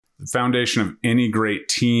The foundation of any great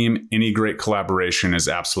team, any great collaboration is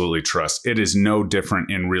absolutely trust. It is no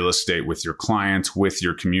different in real estate with your clients, with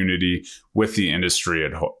your community, with the industry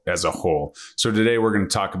as a whole. So today we're going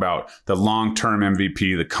to talk about the long-term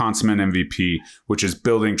MVP, the consummate MVP, which is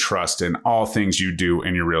building trust in all things you do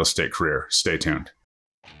in your real estate career. Stay tuned.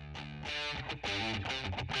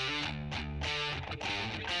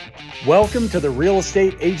 Welcome to the Real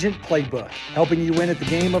Estate Agent Playbook, helping you win at the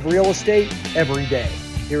game of real estate every day.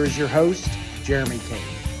 Here is your host, Jeremy Kane.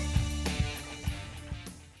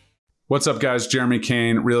 What's up, guys? Jeremy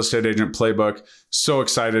Kane, Real Estate Agent Playbook. So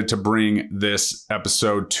excited to bring this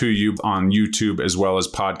episode to you on YouTube as well as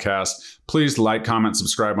podcast. Please like, comment,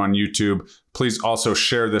 subscribe on YouTube. Please also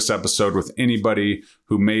share this episode with anybody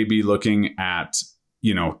who may be looking at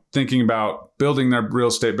thinking about building their real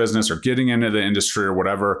estate business or getting into the industry or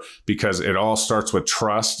whatever, because it all starts with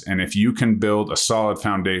trust. And if you can build a solid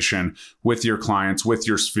foundation with your clients, with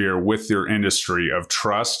your sphere, with your industry of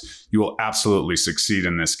trust, you will absolutely succeed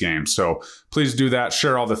in this game. So please do that.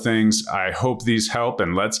 Share all the things. I hope these help,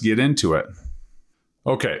 and let's get into it.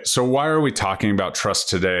 Okay, so why are we talking about trust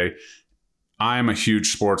today? I'm a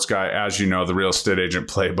huge sports guy, as you know, the Real Estate Agent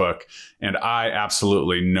Playbook, and I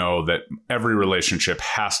absolutely know that every relationship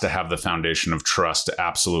has to have the foundation of trust to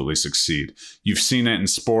absolutely succeed. You've seen it in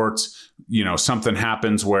sports. Something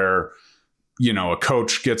happens where, a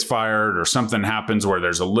coach gets fired, or something happens where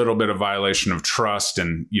there's a little bit of violation of trust,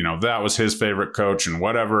 and, that was his favorite coach and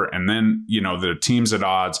whatever. And then, the team's at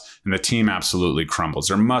odds and the team absolutely crumbles.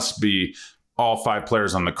 There must be all 5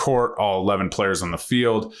 players on the court, all 11 players on the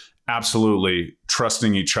field, absolutely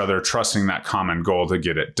trusting each other, trusting that common goal to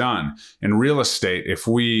get it done. In real estate, if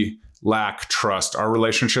we lack trust, our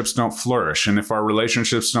relationships don't flourish. And if our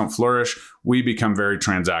relationships don't flourish, we become very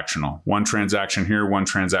transactional. One transaction here, one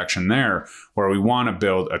transaction there, where we want to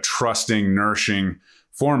build a trusting, nourishing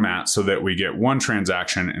format so that we get one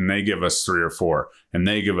transaction and they give us 3 or 4, and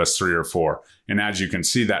they give us 3 or 4. And as you can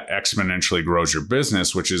see, that exponentially grows your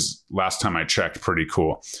business, which is, last time I checked, pretty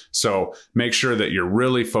cool. So make sure that you're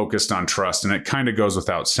really focused on trust. And it kind of goes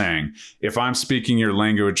without saying, if I'm speaking your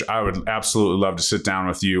language, I would absolutely love to sit down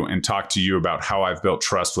with you and talk to you about how I've built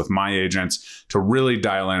trust with my agents to really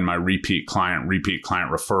dial in my repeat client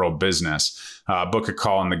referral business. Book a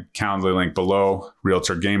call in the Calendly link below,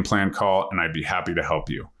 Realtor Game Plan call, and I'd be happy to help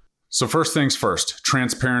you. So first things first,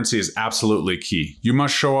 transparency is absolutely key. You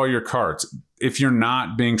must show all your cards. If you're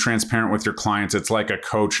not being transparent with your clients, it's like a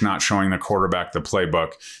coach not showing the quarterback the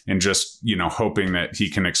playbook and just, hoping that he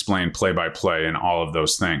can explain play by play and all of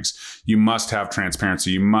those things. You must have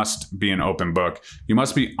transparency. You must be an open book. You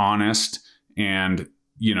must be honest and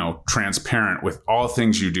transparent with all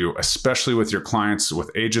things you do, especially with your clients,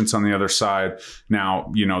 with agents on the other side.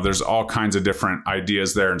 Now, there's all kinds of different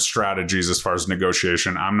ideas there and strategies as far as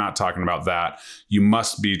negotiation. I'm not talking about that. You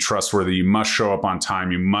must be trustworthy. You must show up on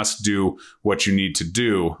time. You must do what you need to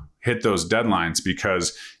do, hit those deadlines,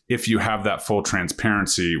 because if you have that full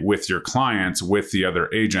transparency with your clients, with the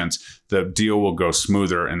other agents, the deal will go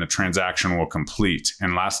smoother and the transaction will complete.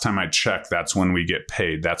 And last time I checked, that's when we get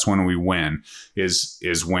paid. That's when we win,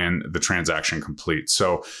 is when the transaction completes.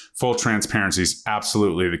 So full transparency is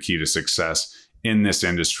absolutely the key to success in this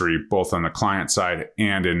industry, both on the client side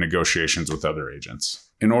and in negotiations with other agents.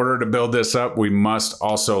 In order to build this up, we must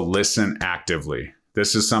also listen actively.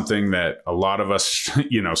 This is something that a lot of us,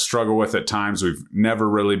 struggle with at times. We've never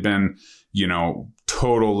really been,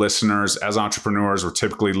 total listeners. As entrepreneurs, we're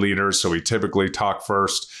typically leaders. So we typically talk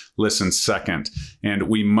first, listen second. And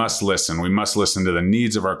we must listen. We must listen to the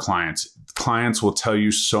needs of our clients. Clients will tell you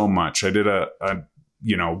so much. I did a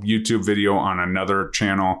YouTube video on another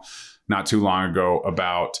channel not too long ago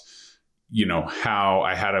about, how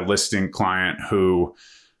I had a listing client who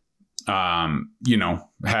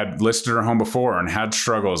had listed her home before and had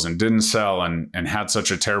struggles and didn't sell and had such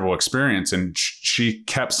a terrible experience. And she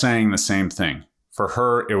kept saying the same thing. For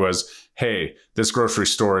her, it was, hey, this grocery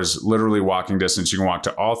store is literally walking distance. You can walk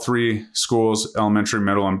to all 3 schools, elementary,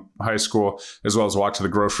 middle, and high school, as well as walk to the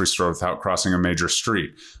grocery store without crossing a major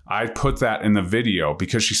street. I put that in the video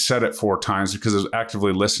because she said it 4 times because I was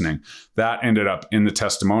actively listening. That ended up in the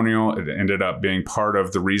testimonial. It ended up being part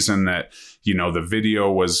of the reason that, the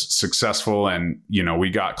video was successful and, we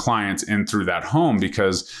got clients in through that home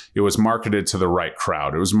because it was marketed to the right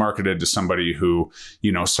crowd. It was marketed to somebody who,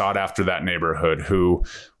 sought after that neighborhood, who,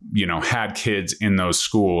 had kids in those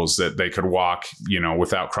schools that they could walk,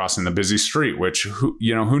 without crossing the busy street, which,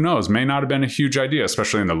 who knows, may not have been a huge idea,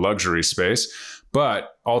 especially in the luxury space.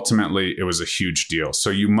 But ultimately, it was a huge deal. So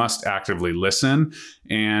you must actively listen.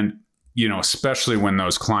 And especially when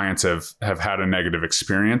those clients have had a negative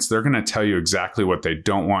experience, they're going to tell you exactly what they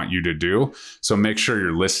don't want you to do. So make sure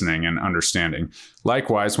you're listening and understanding.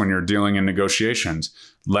 Likewise, when you're dealing in negotiations,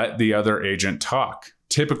 let the other agent talk.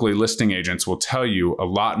 Typically, listing agents will tell you a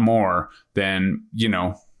lot more than,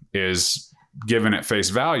 is given at face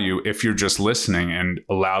value. If you're just listening and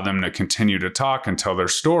allow them to continue to talk and tell their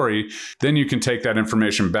story, then you can take that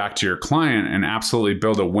information back to your client and absolutely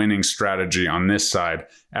build a winning strategy on this side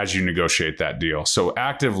as you negotiate that deal. So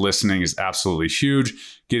active listening is absolutely huge,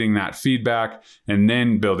 getting that feedback and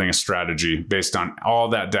then building a strategy based on all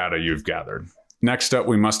that data you've gathered. Next up,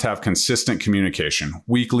 we must have consistent communication.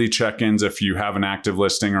 Weekly check-ins, if you have an active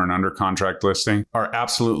listing or an under contract listing, are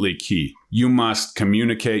absolutely key. You must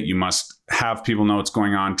communicate. You must have people know what's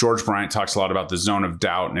going on. George Bryant talks a lot about the zone of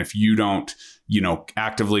doubt. And if you don't,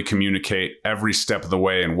 actively communicate every step of the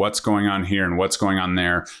way and what's going on here and what's going on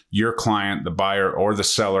there, your client, the buyer or the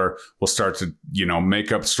seller will start to,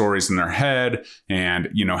 make up stories in their head and,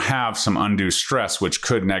 have some undue stress, which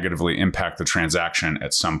could negatively impact the transaction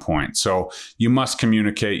at some point. So you must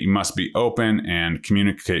communicate, you must be open and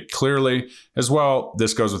communicate clearly as well.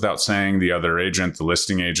 This goes without saying. The other agent, the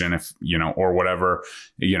listing agent, if, or whatever,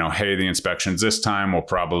 hey, the inspection's this time, we'll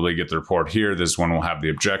probably get the report here. This one will have the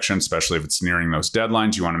objection, especially if it's nearing those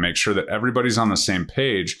deadlines. You want to make sure that everybody's on the same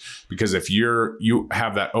page, because if you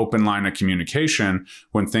have that open line of communication,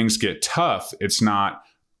 when things get tough, it's not,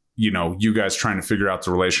 you guys trying to figure out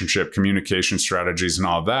the relationship, communication strategies and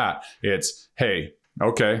all of that. It's, hey,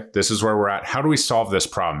 okay, this is where we're at. How do we solve this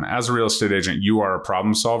problem? As a real estate agent, you are a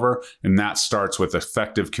problem solver, and that starts with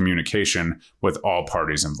effective communication with all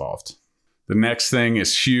parties involved. The next thing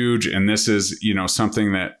is huge, and this is,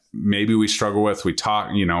 something that maybe we struggle with. We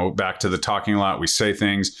talk, back to the talking a lot, we say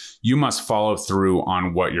things. You must follow through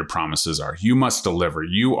on what your promises are. You must deliver.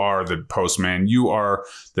 You are the postman. You are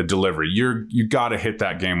the delivery. You got to hit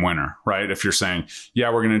that game winner, right? If you're saying,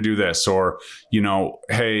 yeah, we're going to do this, or,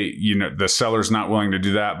 hey, the seller's not willing to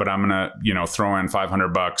do that, but I'm going to, throw in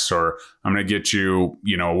 $500, or I'm going to get you,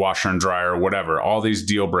 a washer and dryer, or whatever. All these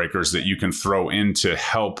deal breakers that you can throw in to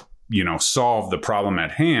help solve the problem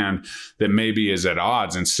at hand that maybe is at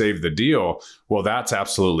odds and save the deal. Well, that's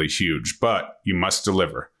absolutely huge, but you must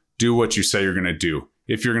deliver. Do what you say you're going to do.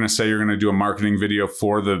 If you're going to say you're going to do a marketing video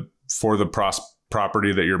for the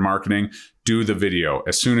property that you're marketing, do the video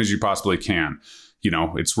as soon as you possibly can.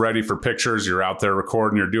 It's ready for pictures. You're out there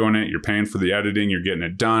recording, you're doing it, you're paying for the editing, you're getting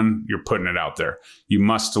it done, you're putting it out there. You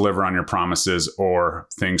must deliver on your promises or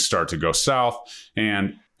things start to go south.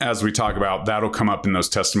 And as we talk about, that'll come up in those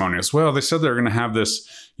testimonials. Well, they said they're going to have this,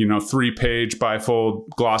 3-page bifold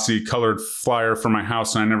glossy colored flyer for my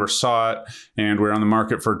house, and I never saw it. And we're on the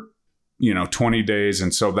market for, 20 days.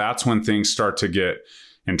 And so that's when things start to get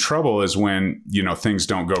in trouble, is when, things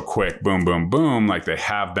don't go quick, boom, boom, boom, like they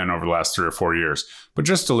have been over the last 3 or 4 years. But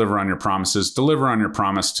just deliver on your promises, deliver on your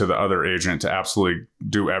promise to the other agent to absolutely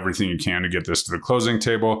do everything you can to get this to the closing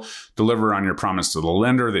table, deliver on your promise to the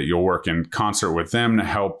lender that you'll work in concert with them to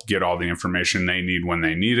help get all the information they need when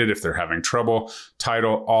they need it, if they're having trouble,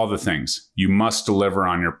 title, all the things. You must deliver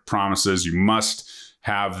on your promises. You must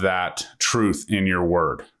have that truth in your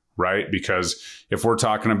word. Right? Because if we're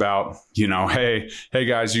talking about, hey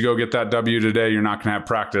guys, you go get that W today, you're not going to have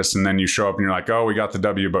practice. And then you show up and you're like, oh, we got the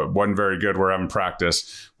W, but wasn't very good. We're having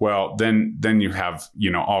practice. Well, then you have,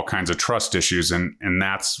 all kinds of trust issues. And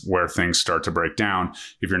that's where things start to break down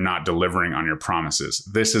if you're not delivering on your promises.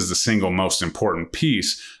 This is the single most important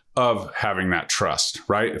piece of having that trust,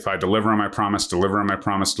 right? If I deliver on my promise, deliver on my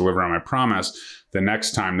promise, deliver on my promise, the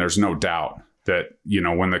next time there's no doubt that,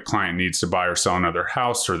 when the client needs to buy or sell another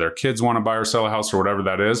house, or their kids want to buy or sell a house, or whatever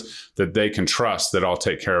that is, that they can trust that I'll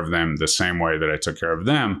take care of them the same way that I took care of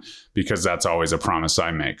them, because that's always a promise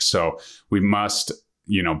I make. So we must,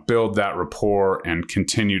 build that rapport and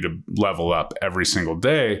continue to level up every single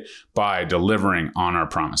day by delivering on our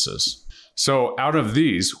promises. So out of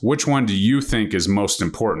these, which one do you think is most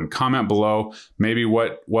important? Comment below. Maybe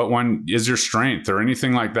what one is your strength or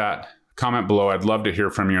anything like that. Comment below. I'd love to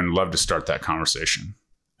hear from you and love to start that conversation.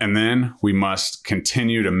 And then we must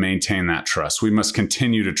continue to maintain that trust. We must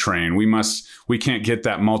continue to train. We can't get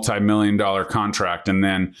that multi-million-dollar contract and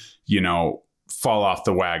then, fall off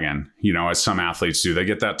the wagon, as some athletes do. They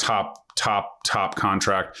get that top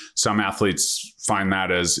contract. Some athletes find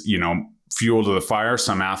that as, fuel to the fire.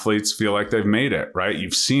 Some athletes feel like they've made it, right?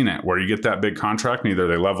 You've seen it where you get that big contract and either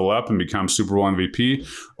they level up and become Super Bowl MVP,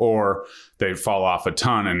 or they fall off a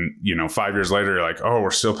ton. And, 5 years later, you're like, oh,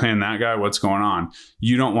 we're still paying that guy. What's going on?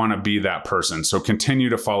 You don't want to be that person. So continue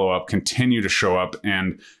to follow up, continue to show up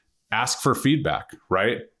and ask for feedback,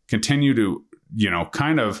 right? Continue to,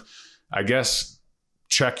 kind of I guess,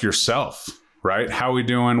 check yourself, right? How we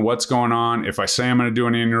doing? What's going on? If I say I'm going to do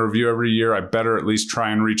an annual review every year, I better at least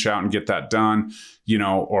try and reach out and get that done,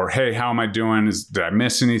 or, hey, how am I doing? Did I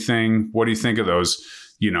miss anything? What do you think of those,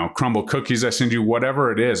 crumble cookies I send you?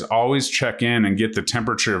 Whatever it is, always check in and get the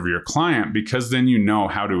temperature of your client, because then you know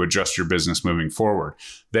how to adjust your business moving forward.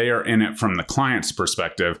 They are in it from the client's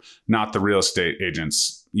perspective, not the real estate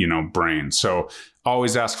agent's, brain. So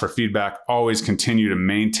always ask for feedback, always continue to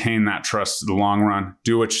maintain that trust in the long run.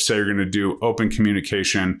 Do what you say you're going to do, open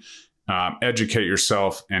communication, educate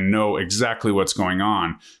yourself, and know exactly what's going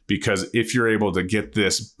on. Because if you're able to get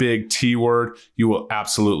this big T word, you will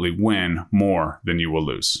absolutely win more than you will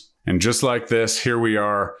lose. And just like this, here we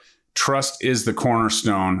are. Trust is the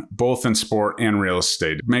cornerstone, both in sport and real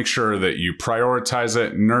estate. Make sure that you prioritize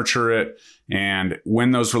it, nurture it, and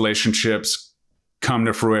when those relationships come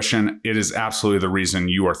to fruition, it is absolutely the reason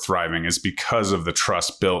you are thriving, is because of the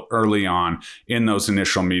trust built early on in those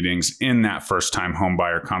initial meetings, in that first time home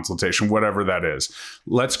buyer consultation, whatever that is.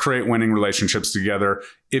 Let's create winning relationships together.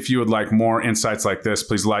 If you would like more insights like this,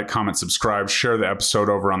 please like, comment, subscribe, share the episode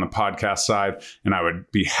over on the podcast side, and I would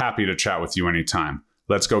be happy to chat with you anytime.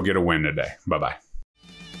 Let's go get a win today. Bye-bye.